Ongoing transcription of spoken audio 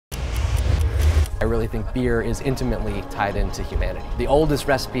I really think beer is intimately tied into humanity. The oldest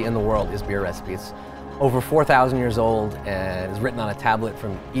recipe in the world is beer recipe. It's over 4,000 years old and is written on a tablet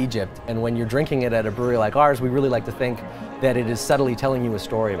from Egypt. And when you're drinking it at a brewery like ours, we really like to think that it is subtly telling you a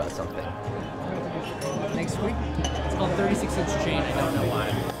story about something. Next week, it's called 36-inch chain. I don't know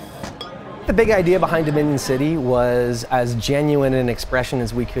why. The big idea behind Dominion City was as genuine an expression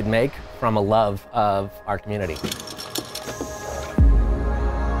as we could make from a love of our community.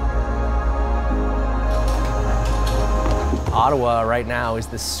 Ottawa right now is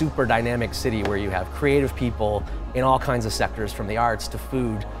this super dynamic city where you have creative people in all kinds of sectors, from the arts to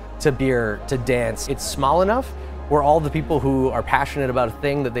food to beer to dance. It's small enough where all the people who are passionate about a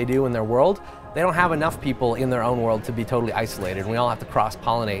thing that they do in their world, they don't have enough people in their own world to be totally isolated. We all have to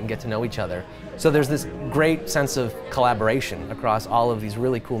cross-pollinate and get to know each other. So there's this great sense of collaboration across all of these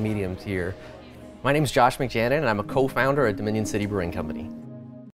really cool mediums here. My name is Josh McJannet and I'm a co-founder at Dominion City Brewing Company.